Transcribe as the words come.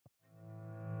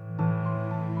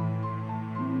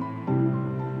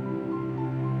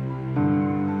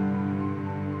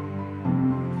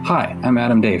Hi, I'm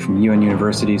Adam Day from UN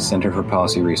University's Center for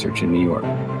Policy Research in New York.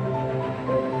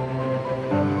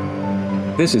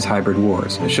 This is Hybrid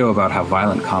Wars, a show about how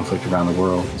violent conflict around the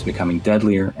world is becoming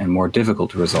deadlier and more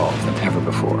difficult to resolve than ever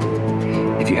before.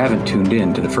 If you haven't tuned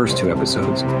in to the first two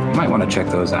episodes, you might want to check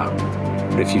those out.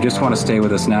 But if you just want to stay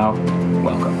with us now,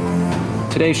 welcome.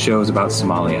 Today's show is about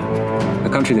Somalia, a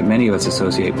country that many of us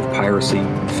associate with piracy,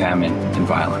 famine, and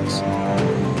violence.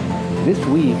 This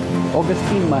week,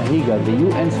 Augustine Mahiga, the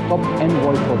UN's top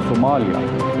envoy for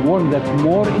Somalia, warned that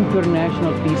more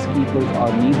international peacekeepers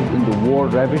are needed in the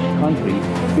war-ravaged country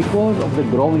because of the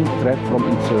growing threat from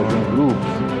insurgent groups.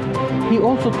 He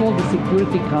also told the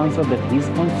Security Council that he's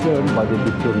concerned by the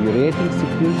deteriorating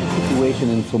security situation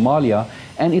in Somalia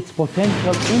and its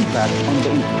potential impact on the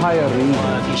entire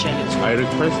region. I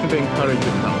requested and encourage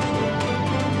the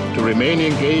Council to remain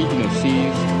engaged and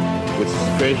seized with the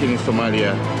situation in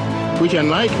Somalia, which,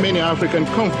 unlike many African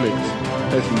conflicts,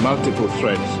 has multiple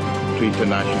threats to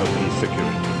international peace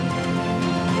security.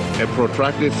 A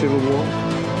protracted civil war,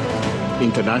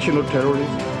 international terrorism,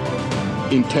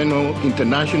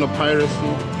 international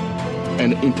piracy,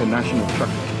 and international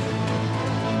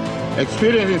trafficking.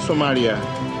 Experience in Somalia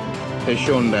has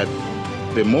shown that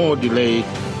the more delayed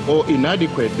or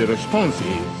inadequate the response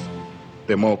is,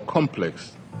 the more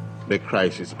complex the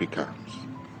crisis becomes.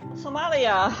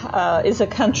 Somalia is a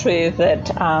country that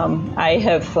I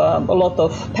have a lot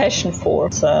of passion for.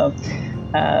 It's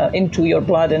into your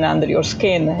blood and under your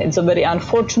skin. It's a very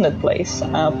unfortunate place,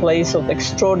 a place of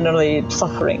extraordinary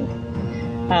suffering.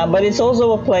 But it's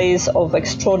also a place of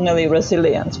extraordinary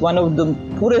resilience, one of the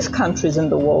poorest countries in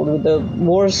the world with the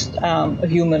worst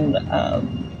human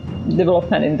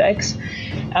development index,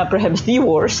 perhaps the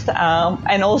worst,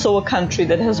 and also a country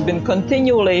that has been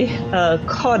continually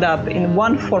caught up in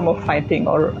one form of fighting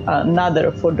or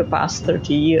another for the past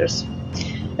 30 years.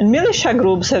 And militia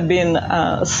groups have been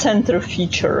a center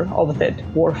feature of that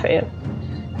warfare.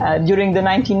 During the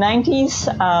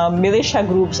 1990s, militia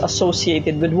groups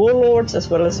associated with warlords as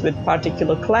well as with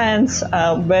particular clans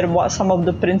were some of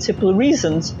the principal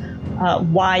reasons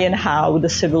why and how the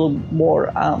civil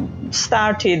war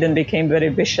started and became very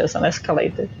vicious and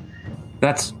escalated.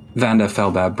 That's Vanda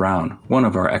Felbab-Brown, one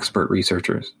of our expert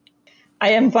researchers. I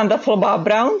am Vanda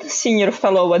Felbab-Brown, Senior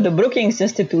Fellow at the Brookings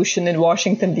Institution in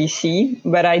Washington, D.C.,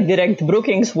 where I direct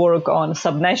Brookings' work on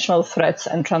subnational threats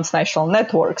and transnational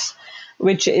networks,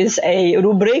 which is a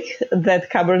rubric that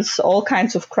covers all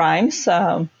kinds of crimes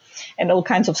and all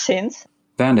kinds of sins.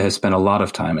 Vanda has spent a lot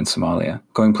of time in Somalia,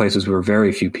 going places where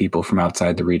very few people from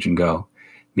outside the region go,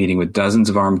 meeting with dozens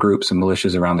of armed groups and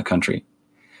militias around the country.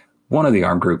 One of the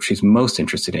armed groups she's most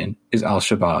interested in is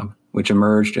Al-Shabaab, which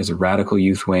emerged as a radical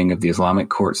youth wing of the Islamic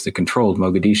courts that controlled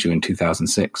Mogadishu in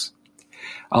 2006.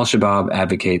 Al-Shabaab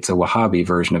advocates a Wahhabi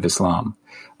version of Islam,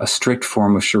 a strict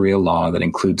form of Sharia law that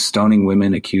includes stoning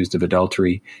women accused of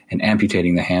adultery and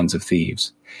amputating the hands of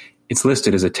thieves. It's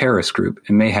listed as a terrorist group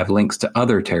and may have links to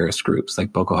other terrorist groups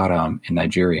like Boko Haram in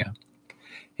Nigeria.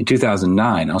 In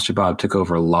 2009, Al-Shabaab took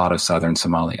over a lot of southern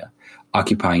Somalia,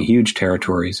 occupying huge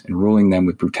territories and ruling them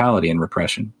with brutality and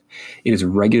repression. It has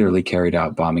regularly carried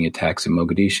out bombing attacks in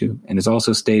Mogadishu and has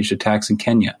also staged attacks in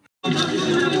Kenya.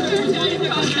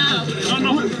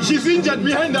 She's injured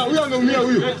behind her.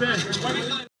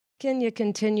 Kenya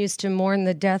continues to mourn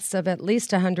the deaths of at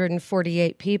least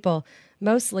 148 people,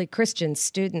 mostly Christian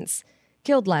students,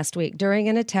 killed last week during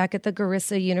an attack at the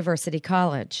Garissa University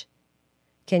College.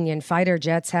 Kenyan fighter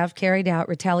jets have carried out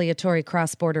retaliatory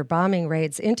cross-border bombing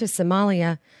raids into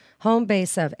Somalia, home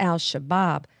base of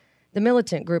Al-Shabaab, the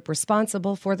militant group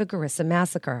responsible for the Garissa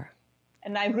massacre.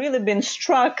 And I've really been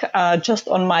struck just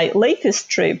on my latest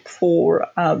trip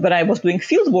when I was doing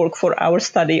field work for our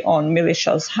study on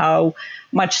militias, how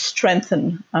much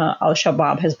strengthened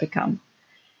Al-Shabaab has become.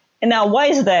 And now, why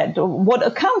is that? What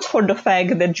accounts for the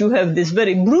fact that you have this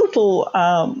very brutal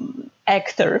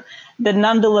actor that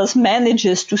nonetheless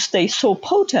manages to stay so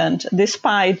potent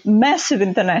despite massive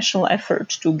international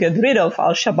efforts to get rid of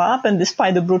Al-Shabaab and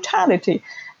despite the brutality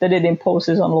that it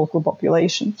imposes on local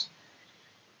populations?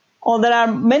 Well, there are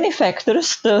many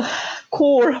factors. The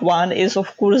core one is,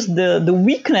 of course, the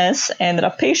weakness and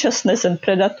rapaciousness and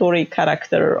predatory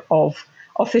character of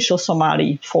official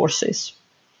Somali forces.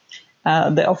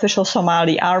 The official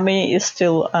Somali army is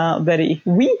still very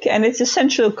weak, and it's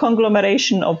essentially a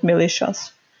conglomeration of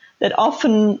militias that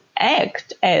often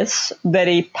act as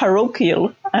very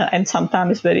parochial and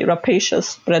sometimes very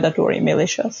rapacious predatory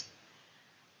militias.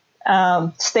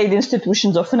 State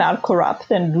institutions often are corrupt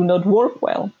and do not work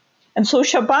well. And so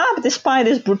Shabaab, despite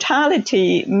its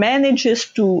brutality, manages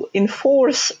to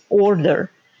enforce order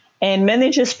and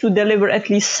manages to deliver at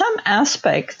least some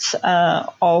aspects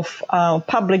of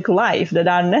public life that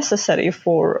are necessary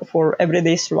for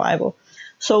everyday survival.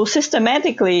 So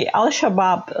systematically,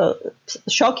 Al-Shabaab,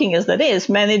 shocking as that is,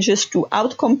 manages to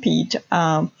outcompete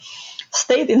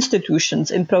state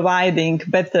institutions in providing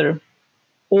better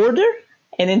order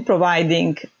and in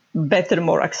providing better,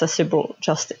 more accessible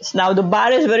justice. Now, the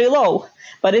bar is very low,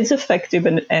 but it's effective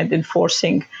at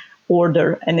enforcing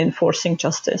order and enforcing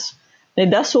justice. It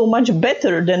does so much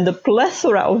better than the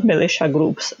plethora of militia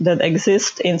groups that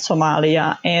exist in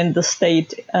Somalia and the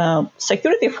state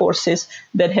security forces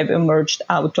that have emerged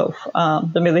out of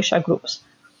the militia groups.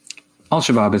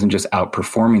 Al-Shabaab isn't just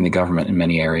outperforming the government in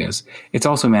many areas, it's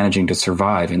also managing to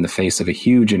survive in the face of a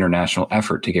huge international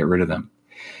effort to get rid of them.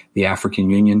 The African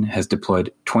Union has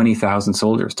deployed 20,000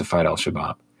 soldiers to fight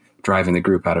Al-Shabaab, driving the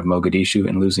group out of Mogadishu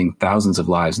and losing thousands of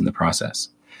lives in the process.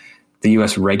 The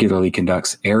U.S. regularly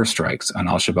conducts airstrikes on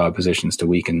Al-Shabaab positions to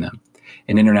weaken them,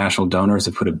 and international donors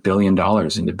have put $1 billion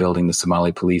into building the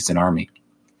Somali police and army.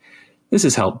 This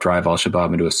has helped drive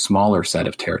Al-Shabaab into a smaller set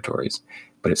of territories,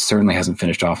 but it certainly hasn't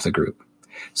finished off the group.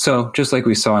 So, just like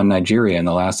we saw in Nigeria in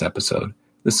the last episode,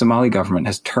 the Somali government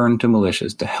has turned to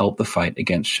militias to help the fight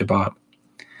against Shabaab.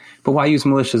 But why use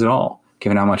militias at all,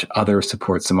 given how much other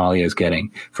support Somalia is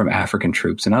getting from African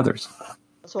troops and others?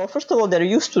 So first of all, they're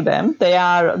used to them. They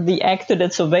are the actor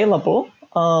that's available.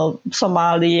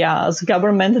 Somalia's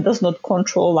government does not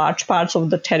control large parts of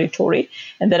the territory,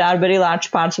 and there are very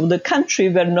large parts of the country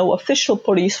where no official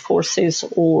police forces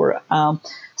or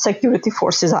security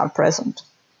forces are present.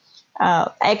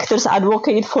 Actors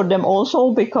advocate for them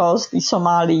also because the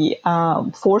Somali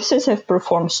forces have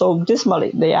performed so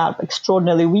dismally. They are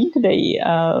extraordinarily weak. They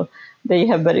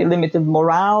have very limited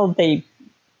morale. They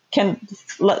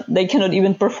cannot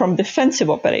even perform defensive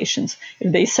operations.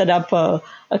 If they set up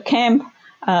a camp,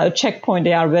 a checkpoint,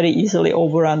 they are very easily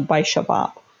overrun by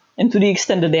Shabaab. And to the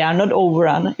extent that they are not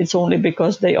overrun, it's only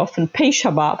because they often pay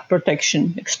Shabaab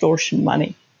protection, extortion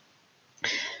money.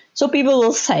 So people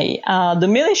will say the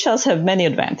militias have many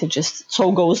advantages,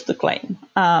 so goes the claim.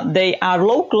 They are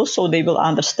local, so they will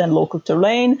understand local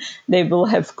terrain. They will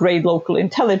have great local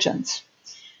intelligence.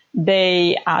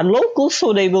 They are local,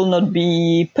 so they will not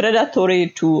be predatory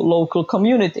to local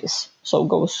communities, so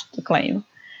goes the claim.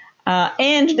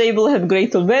 And they will have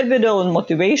greater wherewithal and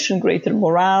motivation, greater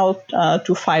morale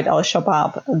to fight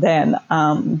Al-Shabaab than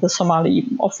the Somali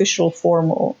official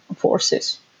formal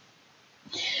forces.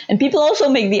 And people also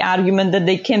make the argument that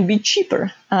they can be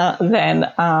cheaper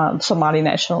than Somali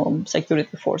national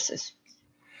security forces.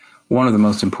 One of the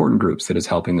most important groups that is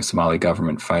helping the Somali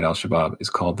government fight Al-Shabaab is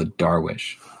called the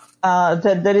Darwish.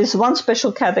 There is one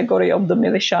special category of the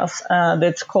militias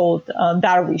that's called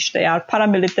Darwish. They are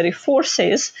paramilitary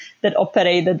forces that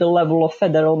operate at the level of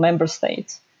federal member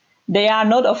states. They are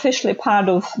not officially part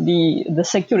of the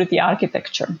security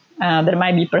architecture. There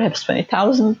might be perhaps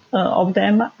 20,000 of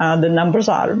them. The numbers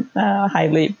are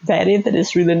highly varied. There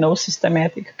is really no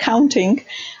systematic counting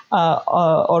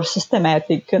or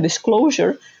systematic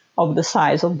disclosure of the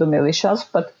size of the militias,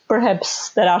 but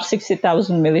perhaps there are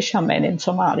 60,000 militiamen in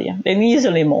Somalia, and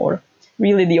easily more.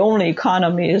 Really, the only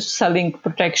economy is selling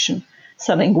protection,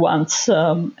 selling one's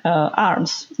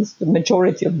arms. It's the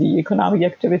majority of the economic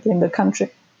activity in the country,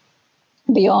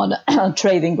 beyond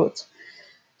trading goods.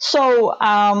 So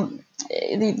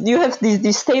you have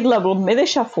these state-level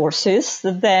militia forces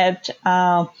that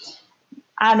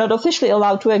are not officially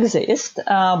allowed to exist,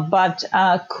 but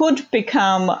could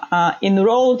become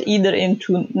enrolled either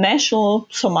into national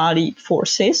Somali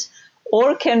forces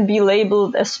or can be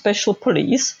labeled as special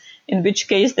police, in which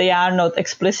case they are not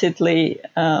explicitly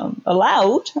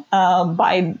allowed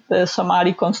by the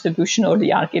Somali constitution or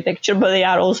the architecture, but they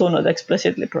are also not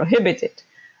explicitly prohibited,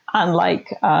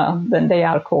 unlike when they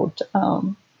are called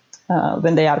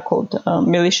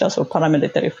militias or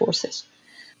paramilitary forces.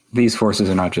 These forces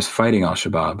are not just fighting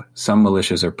Al-Shabaab. Some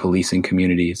militias are policing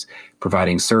communities,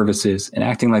 providing services, and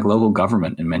acting like local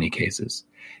government in many cases.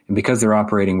 And because they're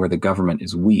operating where the government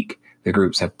is weak, the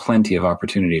groups have plenty of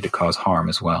opportunity to cause harm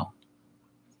as well.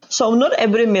 So not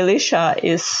every militia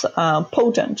is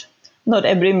potent. Not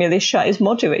every militia is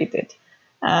motivated.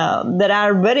 There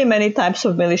are very many types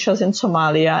of militias in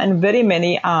Somalia, and very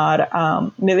many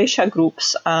are militia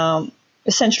groups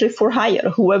essentially for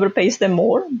hire. Whoever pays them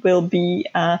more will be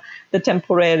the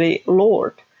temporary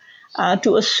lord.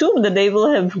 To assume that they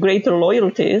will have greater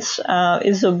loyalties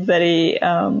is a very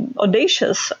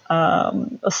audacious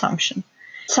assumption.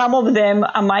 Some of them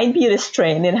might be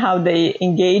restrained in how they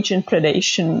engage in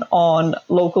predation on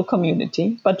local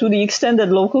community, but to the extent that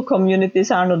local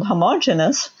communities are not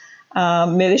homogeneous,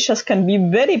 militias can be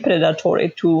very predatory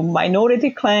to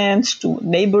minority clans, to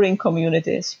neighboring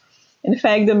communities. In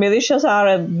fact, the militias are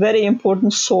a very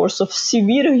important source of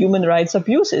severe human rights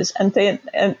abuses, and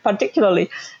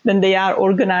particularly when they are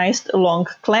organized along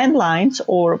clan lines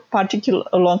or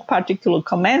along particular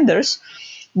commanders,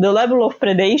 the level of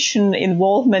predation,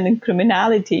 involvement in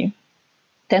criminality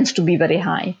tends to be very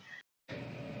high.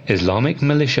 Islamic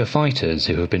militia fighters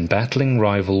who have been battling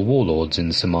rival warlords in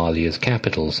Somalia's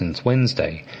capital since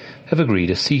Wednesday have agreed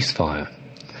a ceasefire.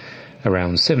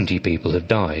 Around 70 people have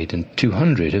died and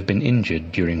 200 have been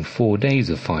injured during 4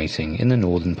 days of fighting in the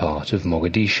northern part of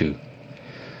Mogadishu.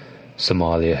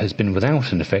 Somalia has been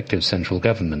without an effective central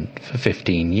government for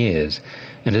 15 years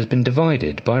and has been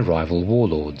divided by rival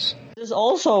warlords. This is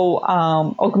also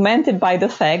augmented by the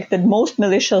fact that most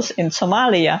militias in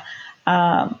Somalia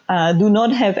do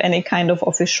not have any kind of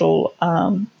official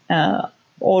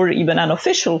or even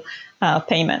unofficial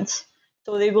payments.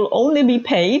 So they will only be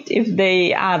paid if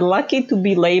they are lucky to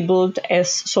be labeled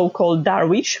as so-called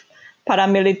Darwish,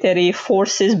 paramilitary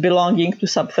forces belonging to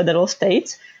sub-federal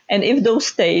states, and if those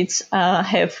states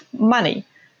have money.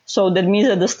 So that means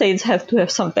that the states have to have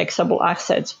some taxable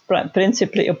assets,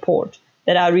 principally a port.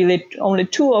 There are really only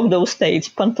two of those states,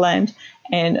 Puntland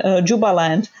and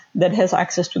Jubaland, that has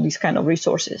access to these kind of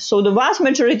resources. So the vast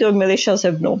majority of militias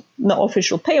have no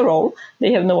official payroll.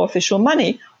 They have no official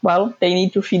money. Well, they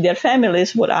need to feed their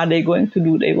families. What are they going to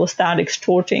do? They will start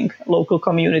extorting local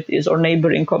communities or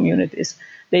neighboring communities.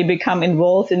 They become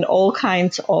involved in all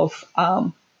kinds of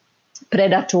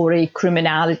predatory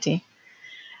criminality.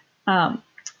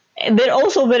 They're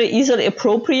also very easily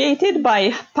appropriated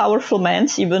by powerful men,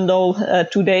 even though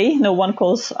today no one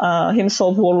calls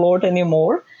himself warlord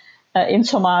anymore. In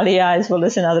Somalia, as well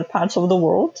as in other parts of the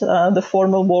world, the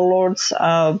former warlords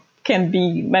can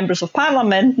be members of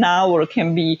parliament now or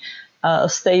can be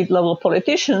state-level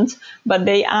politicians, but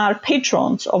they are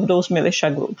patrons of those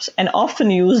militia groups and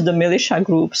often use the militia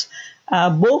groups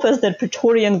both as their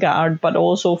Praetorian Guard, but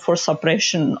also for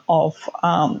suppression of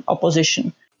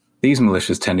opposition. These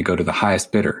militias tend to go to the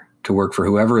highest bidder to work for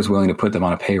whoever is willing to put them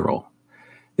on a payroll.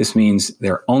 This means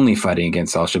they're only fighting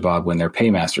against al-Shabaab when their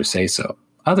paymasters say so.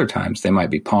 Other times, they might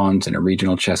be pawns in a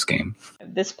regional chess game.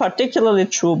 This is particularly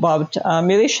true about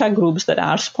militia groups that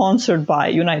are sponsored by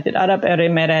United Arab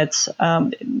Emirates,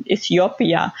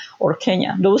 Ethiopia, or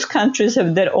Kenya. Those countries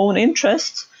have their own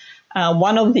interests.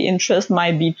 One of the interests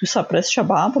might be to suppress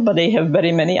Shabaab, but they have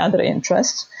very many other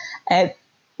interests. And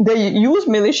they use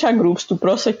militia groups to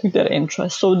prosecute their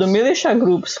interests. So the militia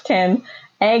groups can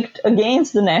act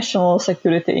against the national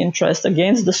security interest,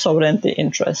 against the sovereignty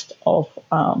interest of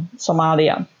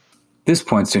Somalia. This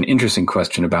points to an interesting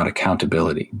question about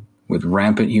accountability. With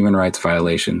rampant human rights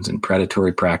violations and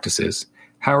predatory practices,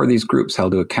 how are these groups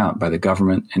held to account by the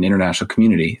government and international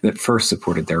community that first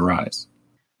supported their rise?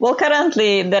 Well,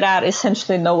 currently, there are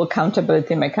essentially no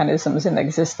accountability mechanisms in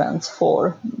existence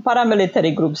for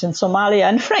paramilitary groups in Somalia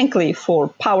and, frankly, for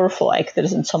powerful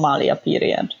actors in Somalia,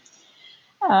 period.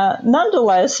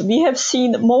 Nonetheless, we have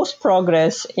seen most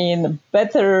progress in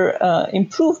better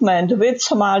improvement with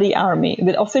Somali army,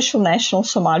 with official national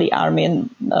Somali army and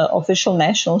official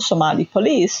national Somali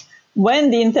police,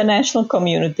 when the international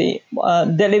community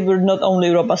delivered not only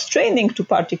robust training to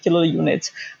particular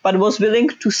units, but was willing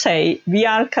to say, we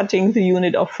are cutting the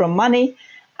unit off from money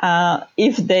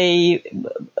if they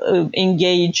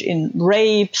engage in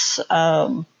rapes,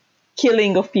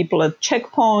 killing of people at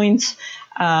checkpoints,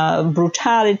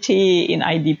 brutality in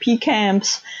IDP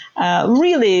camps,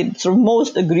 really sort of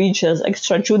most egregious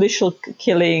extrajudicial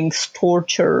killings,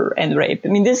 torture, and rape. I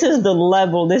mean, this is the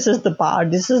level, this is the bar,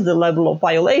 this is the level of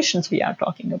violations we are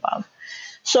talking about.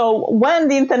 So when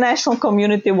the international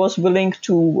community was willing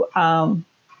to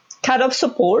cut off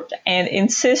support and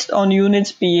insist on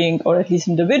units being, or at least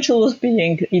individuals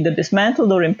being either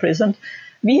dismantled or imprisoned,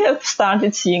 we have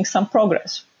started seeing some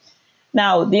progress.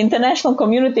 Now, the international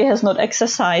community has not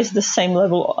exercised the same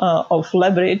level of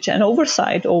leverage and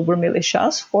oversight over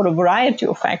militias for a variety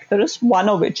of factors, one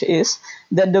of which is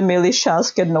that the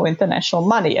militias get no international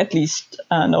money, at least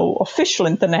no official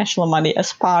international money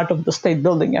as part of the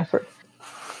state-building effort.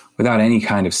 Without any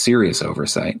kind of serious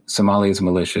oversight, Somalia's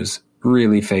militias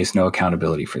really face no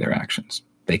accountability for their actions.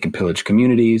 They can pillage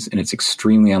communities, and it's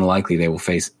extremely unlikely they will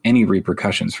face any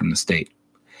repercussions from the state.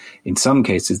 In some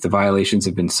cases, the violations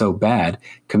have been so bad,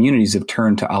 communities have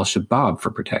turned to al-Shabaab for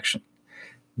protection.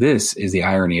 This is the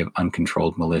irony of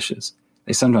uncontrolled militias.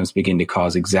 They sometimes begin to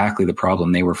cause exactly the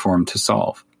problem they were formed to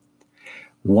solve.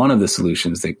 One of the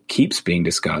solutions that keeps being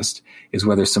discussed is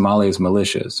whether Somalia's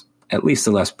militias, at least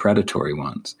the less predatory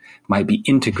ones, might be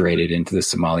integrated into the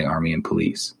Somali army and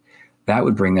police. That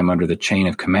would bring them under the chain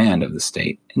of command of the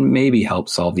state and maybe help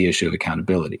solve the issue of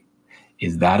accountability.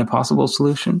 Is that a possible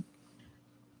solution?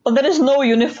 Well, there is no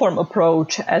uniform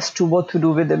approach as to what to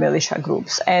do with the militia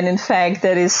groups. And in fact,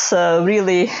 there is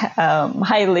really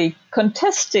highly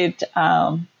contested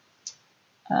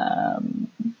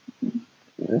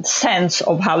sense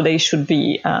of how they should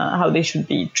be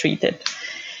treated.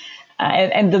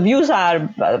 And the views are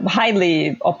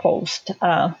highly opposed.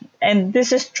 And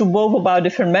this is true both about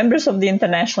different members of the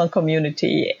international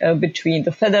community between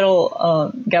the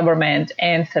federal government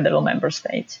and federal member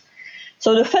states.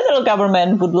 So the federal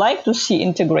government would like to see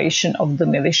integration of the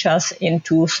militias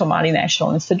into Somali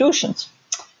national institutions.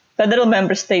 Federal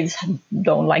member states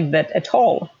don't like that at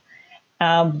all.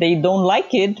 They don't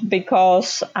like it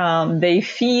because they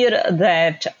fear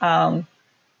that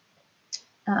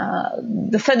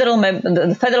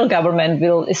the federal government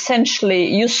will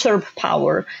essentially usurp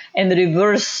power and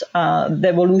reverse the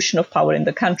evolution of power in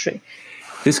the country.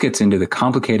 This gets into the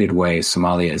complicated way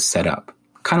Somalia is set up,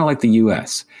 kind of like the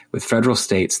U.S., with federal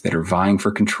states that are vying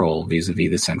for control vis-a-vis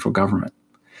the central government.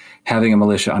 Having a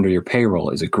militia under your payroll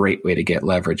is a great way to get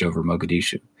leverage over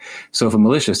Mogadishu. So if a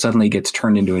militia suddenly gets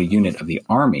turned into a unit of the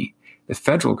army, the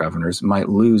federal governors might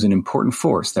lose an important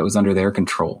force that was under their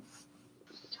control.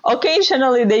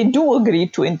 Occasionally, they do agree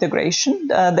to integration.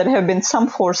 There have been some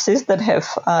forces that have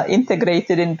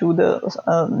integrated into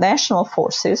the national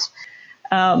forces.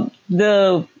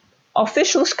 The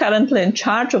officials currently in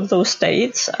charge of those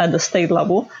states at the state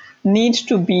level need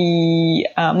to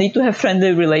have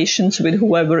friendly relations with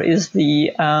whoever is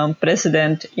the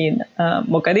president in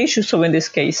Mogadishu. So in this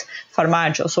case,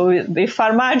 Farmajo. So if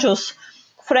Farmajo's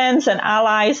friends and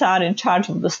allies are in charge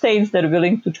of the states, they're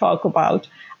willing to talk about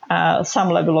some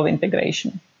level of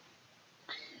integration.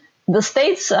 The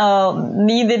states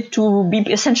needed to be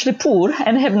essentially poor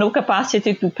and have no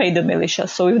capacity to pay the militia.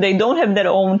 So if they don't have their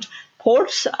own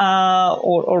ports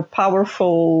or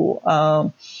powerful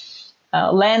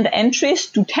land entries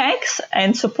to tax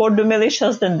and support the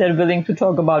militias, then they're willing to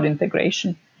talk about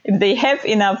integration. If they have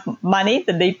enough money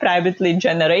that they privately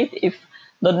generate, if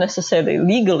not necessarily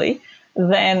legally,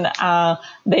 then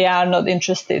they are not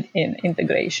interested in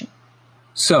integration.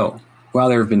 So, while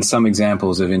there have been some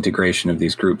examples of integration of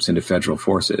these groups into federal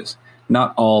forces,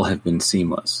 not all have been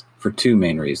seamless, for two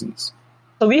main reasons.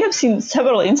 So we have seen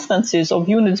several instances of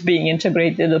units being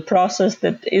integrated, a process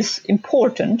that is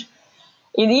important.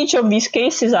 In each of these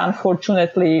cases,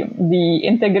 unfortunately, the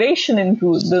integration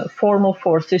into the formal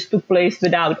forces took place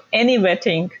without any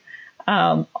vetting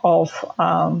of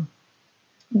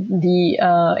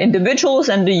the individuals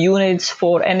and the units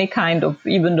for any kind of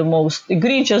even the most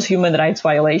egregious human rights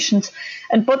violations,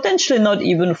 and potentially not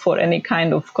even for any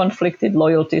kind of conflicted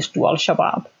loyalties to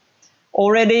Al-Shabaab.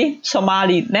 Already,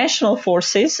 Somali national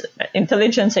forces,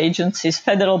 intelligence agencies,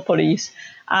 federal police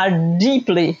are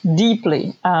deeply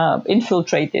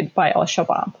infiltrated by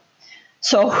Al-Shabaab.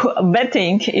 So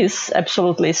vetting is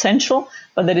absolutely essential,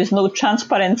 but there is no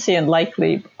transparency and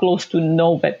likely close to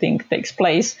no vetting takes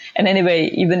place. And anyway,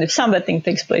 even if some vetting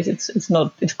takes place,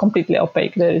 it's completely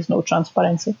opaque. There is no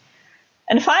transparency.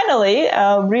 And finally,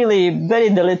 really very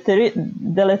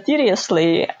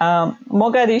deleteriously,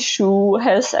 Mogadishu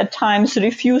has at times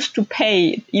refused to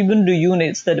pay even the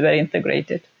units that were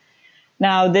integrated.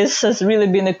 Now, this has really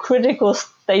been a critical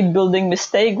state-building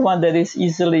mistake, one that is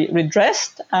easily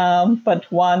redressed, but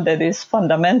one that is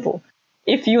fundamental.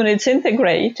 If units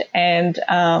integrate and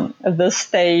the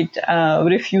state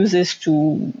refuses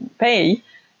to pay,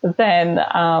 then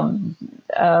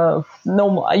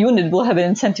no unit will have an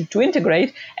incentive to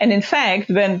integrate. And in fact,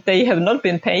 when they have not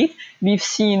been paid, we've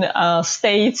seen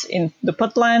states in the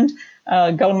Puntland,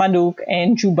 Galmudug,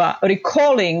 and Juba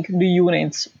recalling the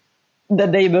units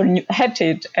that they were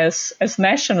headed as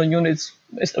national units,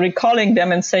 recalling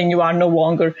them and saying, you are no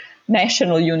longer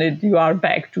national unit, you are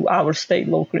back to our state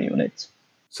local units.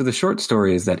 So the short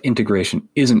story is that integration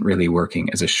isn't really working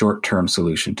as a short-term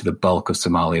solution to the bulk of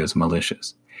Somalia's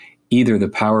militias. Either the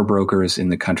power brokers in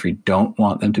the country don't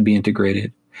want them to be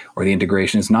integrated, or the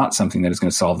integration is not something that is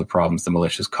going to solve the problems the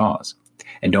militias cause.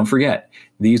 And don't forget,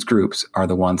 these groups are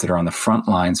the ones that are on the front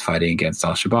lines fighting against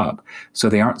Al-Shabaab, so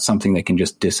they aren't something that can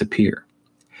just disappear.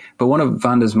 But one of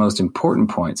Vanda's most important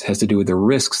points has to do with the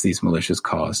risks these militias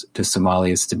cause to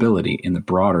Somalia's stability in the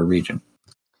broader region.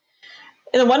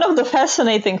 One of the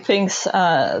fascinating things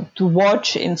to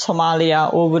watch in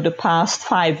Somalia over the past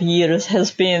 5 years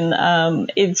has been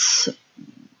its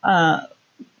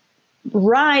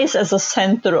rise as a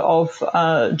center of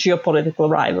geopolitical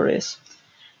rivalries.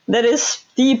 That is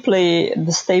deeply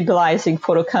destabilizing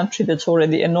for a country that's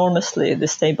already enormously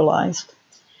destabilized.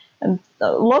 And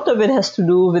a lot of it has to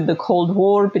do with the Cold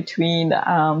War between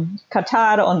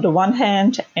Qatar on the one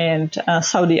hand and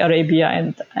Saudi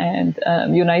Arabia and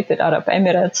United Arab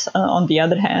Emirates on the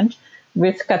other hand,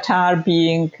 with Qatar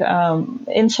being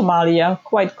in Somalia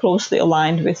quite closely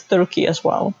aligned with Turkey as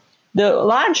well. The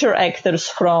larger actors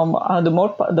from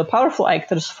the powerful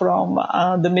actors from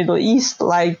the Middle East,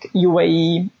 like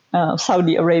UAE,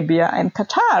 Saudi Arabia, and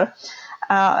Qatar,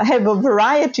 have a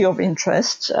variety of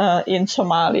interests in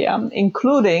Somalia,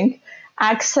 including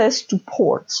access to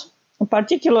ports,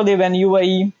 particularly when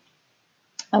UAE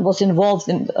was involved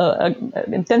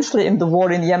intensely in the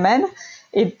war in Yemen.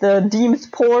 It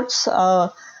deemed ports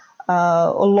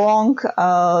along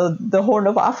the Horn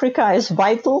of Africa as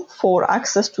vital for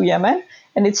access to Yemen,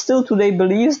 and it still today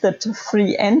believes that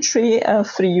free entry,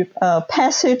 free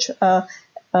passage,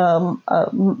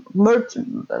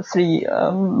 free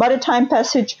maritime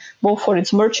passage, both for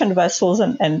its merchant vessels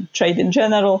and trade in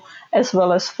general, as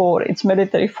well as for its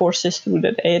military forces through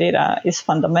that area, is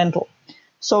fundamental.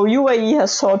 So UAE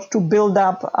has sought to build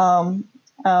up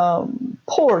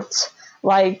ports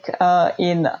like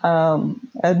in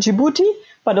Djibouti,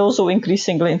 but also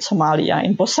increasingly in Somalia,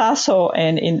 in Bosaso,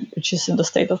 which is in the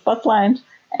state of Puntland,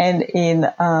 and in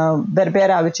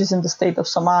Berbera, which is in the state of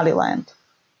Somaliland.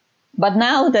 But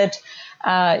now that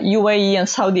UAE and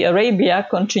Saudi Arabia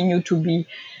continue to be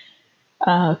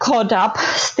caught up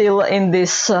still in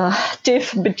this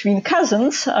tiff between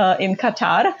cousins in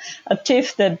Qatar, a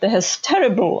tiff that has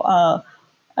terrible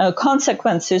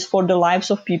consequences for the lives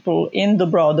of people in the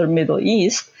broader Middle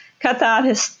East, Qatar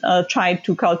has tried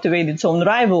to cultivate its own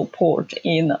rival port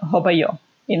in Hobyo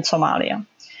in Somalia.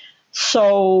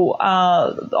 So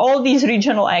all these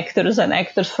regional actors and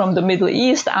actors from the Middle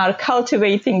East are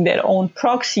cultivating their own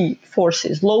proxy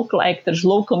forces, local actors,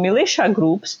 local militia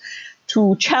groups,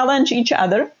 to challenge each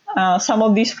other. Some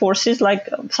of these forces, like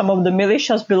some of the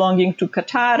militias belonging to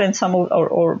Qatar and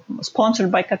or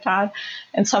sponsored by Qatar,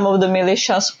 and some of the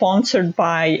militias sponsored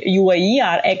by UAE,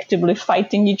 are actively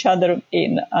fighting each other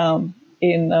in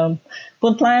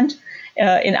Puntland.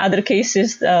 In other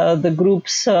cases, the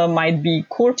groups might be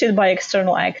courted by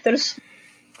external actors.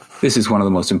 This is one of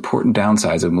the most important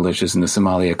downsides of militias in the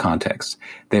Somalia context.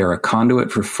 They are a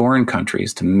conduit for foreign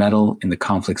countries to meddle in the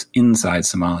conflicts inside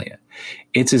Somalia.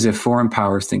 It's as if foreign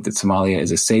powers think that Somalia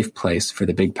is a safe place for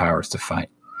the big powers to fight.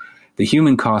 The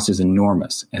human cost is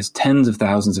enormous, as tens of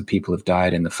thousands of people have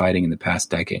died in the fighting in the past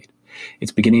decade.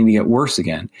 It's beginning to get worse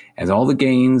again, as all the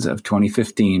gains of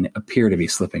 2015 appear to be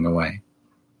slipping away.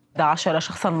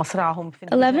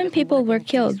 11 people were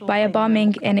killed by a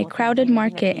bombing in a crowded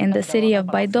market in the city of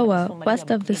Baidoa, west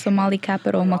of the Somali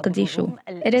capital, Mogadishu.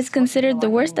 It is considered the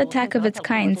worst attack of its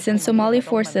kind since Somali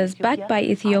forces, backed by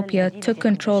Ethiopia, took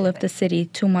control of the city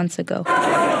 2 months ago.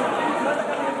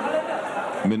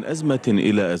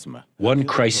 One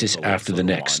crisis after the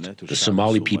next. The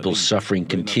Somali people's suffering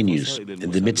continues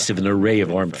in the midst of an array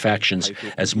of armed factions,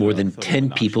 as more than 10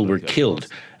 people were killed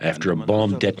after a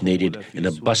bomb detonated in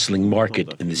a bustling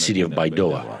market in the city of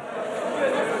Baidoa.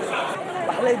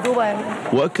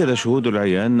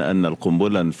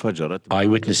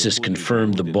 Eyewitnesses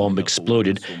confirmed the bomb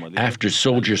exploded after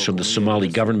soldiers from the Somali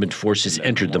government forces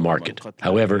entered the market.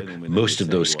 However, most of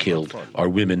those killed are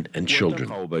women and children.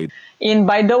 In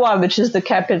Baidoa, which is the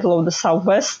capital of the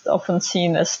southwest, often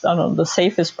seen as the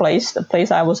safest place, the place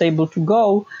I was able to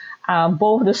go,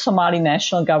 both the Somali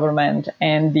national government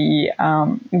and the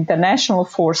international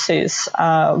forces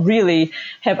really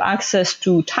have access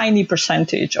to tiny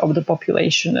percentage of the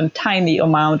population and tiny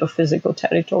amount of physical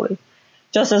territory.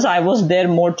 Just as I was there,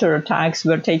 mortar attacks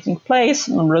were taking place,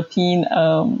 a routine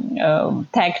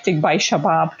tactic by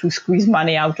Shabab to squeeze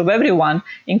money out of everyone,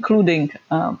 including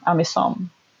AMISOM.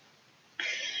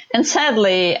 And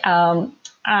sadly,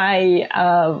 I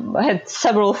had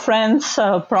several friends,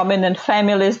 prominent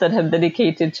families that have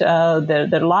dedicated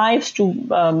their lives to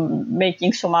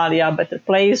making Somalia a better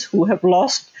place, who have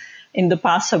lost in the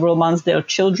past several months their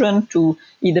children to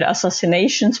either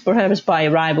assassinations, perhaps by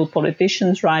rival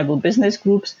politicians, rival business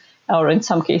groups, or in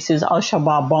some cases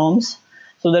Al-Shabaab bombs.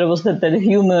 So there was that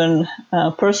human,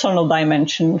 personal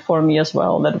dimension for me as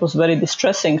well that was very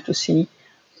distressing to see.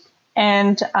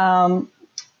 And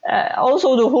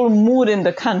also, the whole mood in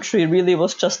the country really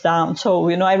was just down. So,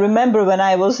 I remember when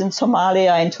I was in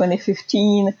Somalia in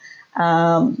 2015,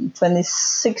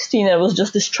 2016, there was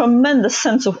just this tremendous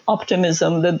sense of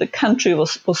optimism that the country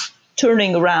was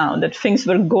turning around, that things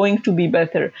were going to be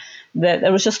better, that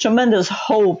there was just tremendous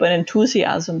hope and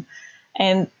enthusiasm.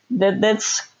 And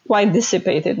that's quite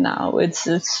dissipated now. It's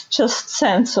just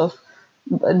sense of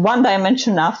one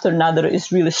dimension after another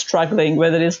is really struggling,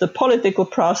 whether it's the political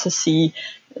process,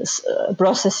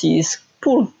 processes,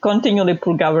 continually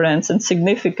poor governance, and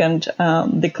significant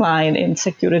decline in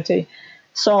security.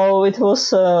 So it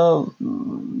was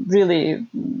really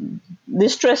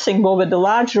distressing, both at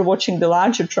watching the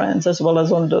larger trends as well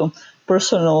as on the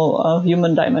personal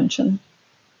human dimension.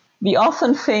 We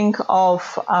often think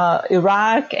of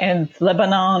Iraq and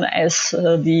Lebanon as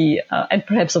and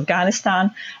perhaps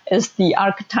Afghanistan as the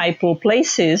archetypal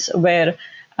places where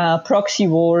proxy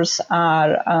wars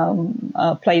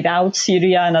are played out.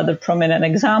 Syria, another prominent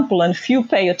example, and few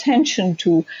pay attention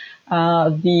to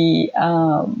the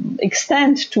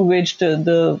extent to which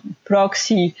the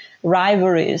proxy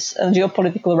rivalries,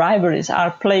 geopolitical rivalries, are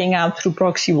playing out through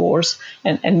proxy wars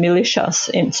and militias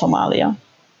in Somalia.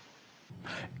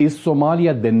 Is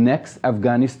Somalia the next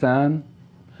Afghanistan?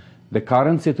 The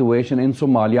current situation in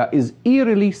Somalia is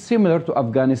eerily similar to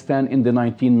Afghanistan in the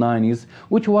 1990s,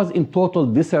 which was in total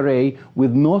disarray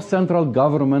with no central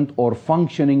government or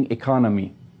functioning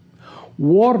economy.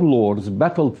 Warlords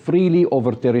battled freely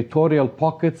over territorial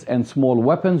pockets and small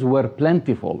weapons were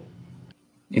plentiful.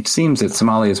 It seems that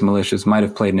Somalia's militias might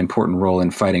have played an important role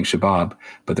in fighting Shabaab,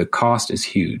 but the cost is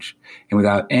huge. And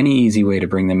without any easy way to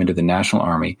bring them into the national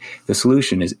army, the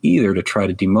solution is either to try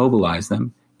to demobilize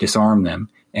them, disarm them,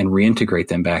 and reintegrate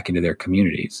them back into their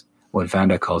communities, what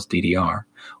Vanda calls DDR,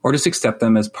 or just accept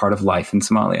them as part of life in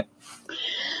Somalia.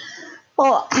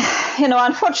 Well,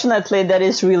 unfortunately, there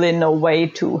is really no way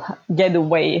to get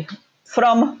away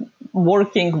from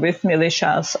working with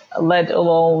militias, let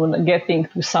alone getting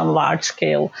to some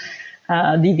large-scale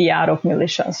DDR of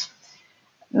militias.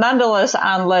 Nonetheless,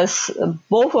 unless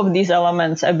both of these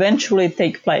elements eventually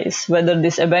take place, whether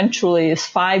this eventually is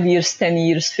 5 years, 10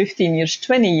 years, 15 years,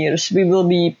 20 years, we will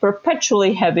be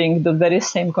perpetually having the very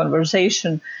same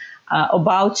conversation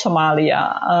about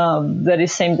Somalia, very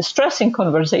same distressing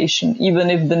conversation, even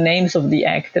if the names of the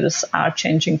actors are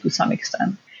changing to some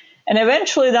extent. And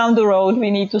eventually down the road,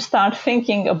 we need to start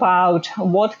thinking about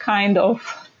what kind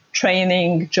of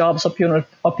training, jobs,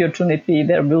 opportunity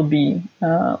there will be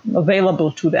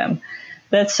available to them.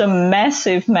 That's a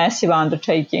massive, massive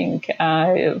undertaking.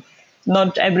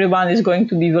 Not everyone is going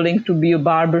to be willing to be a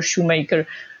barber, shoemaker,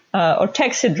 or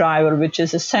taxi driver, which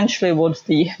is essentially what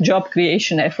the job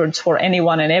creation efforts for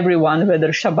anyone and everyone, whether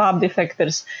Shabaab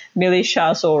defectors,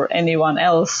 militias, or anyone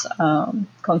else,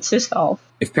 consist of.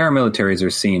 If paramilitaries are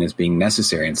seen as being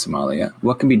necessary in Somalia,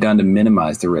 what can be done to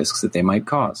minimize the risks that they might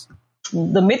cause?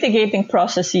 The mitigating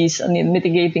processes and the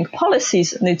mitigating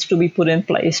policies needs to be put in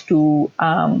place to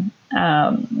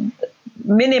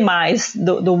minimize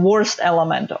the worst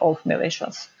element of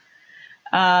militias.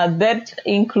 That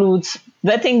includes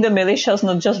vetting the militias,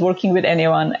 not just working with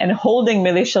anyone, and holding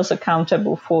militias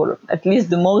accountable for at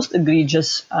least the most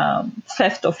egregious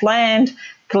theft of land,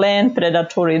 clan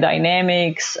predatory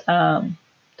dynamics,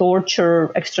 torture,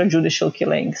 extrajudicial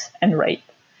killings, and rape.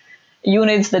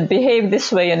 Units that behave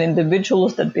this way and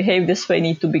individuals that behave this way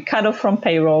need to be cut off from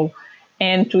payroll,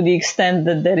 and to the extent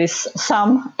that there is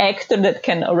some actor that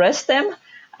can arrest them,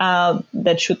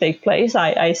 that should take place.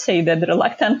 I say that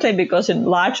reluctantly because in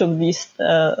large of these,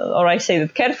 or I say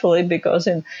that carefully because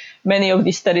in many of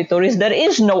these territories there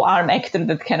is no armed actor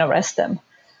that can arrest them.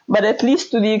 But at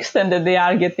least to the extent that they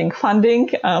are getting funding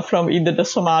from either the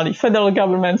Somali federal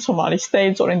government, Somali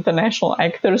states, or international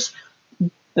actors,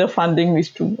 the funding needs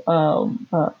to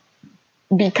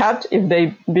be cut if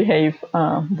they behave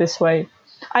this way.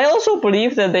 I also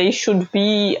believe that they should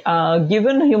be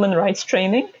given human rights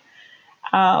training,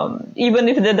 even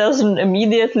if that doesn't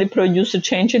immediately produce a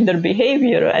change in their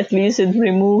behavior. At least it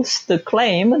removes the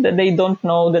claim that they don't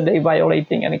know that they're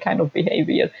violating any kind of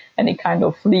behavior, any kind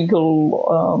of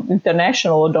legal,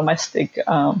 international or domestic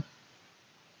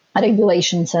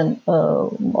regulations and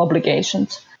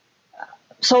obligations.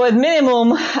 So at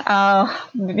minimum,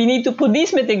 we need to put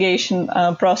these mitigation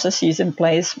processes in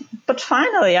place. But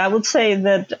finally, I would say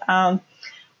that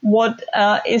what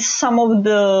is some of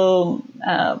the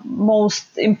most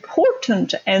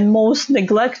important and most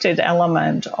neglected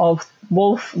element of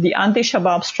both the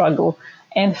anti-Shabaab struggle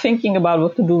and thinking about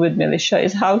what to do with militia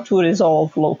is how to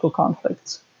resolve local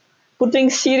conflicts. Putting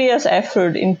serious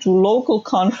effort into local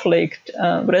conflict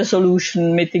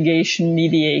resolution, mitigation,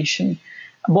 mediation,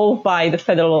 both by the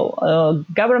federal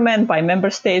government, by member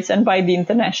states, and by the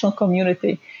international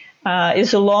community,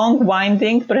 is a long,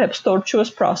 winding, perhaps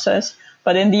tortuous process.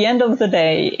 But in the end of the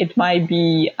day, it might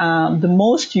be the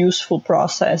most useful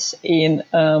process in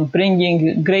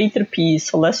bringing greater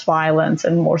peace, less violence,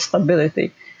 and more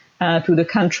stability to the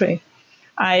country.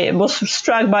 I was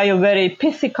struck by a very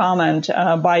pithy comment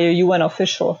by a UN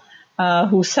official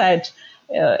who said,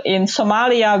 in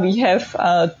Somalia, we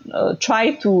have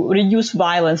tried to reduce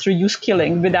violence, reduce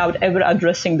killing, without ever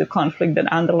addressing the conflict that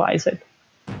underlies it.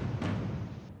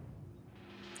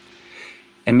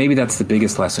 And maybe that's the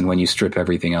biggest lesson when you strip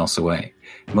everything else away.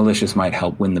 Militias might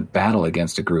help win the battle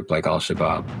against a group like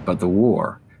al-Shabaab, but the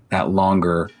war, that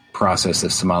longer process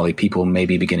of Somali people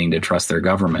maybe beginning to trust their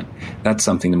government, that's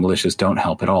something the militias don't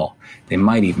help at all. They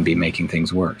might even be making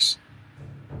things worse.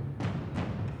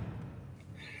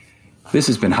 This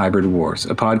has been Hybrid Wars,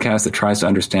 a podcast that tries to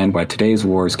understand why today's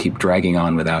wars keep dragging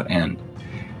on without end.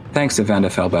 Thanks to Vanda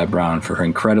Felbab-Brown for her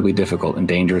incredibly difficult and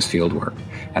dangerous fieldwork,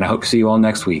 and I hope to see you all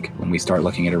next week when we start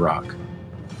looking at Iraq.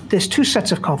 There's two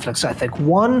sets of conflicts, I think.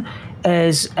 One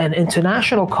is an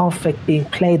international conflict being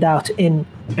played out in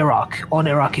Iraq, on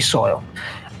Iraqi soil.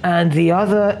 And the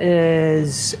other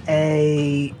is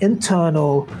a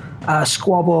internal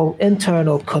squabble,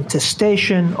 internal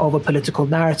contestation over political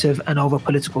narrative and over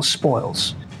political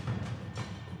spoils.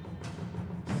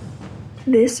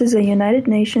 This is a United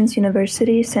Nations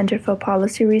University Center for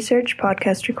Policy Research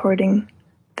podcast recording.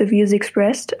 The views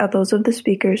expressed are those of the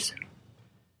speakers.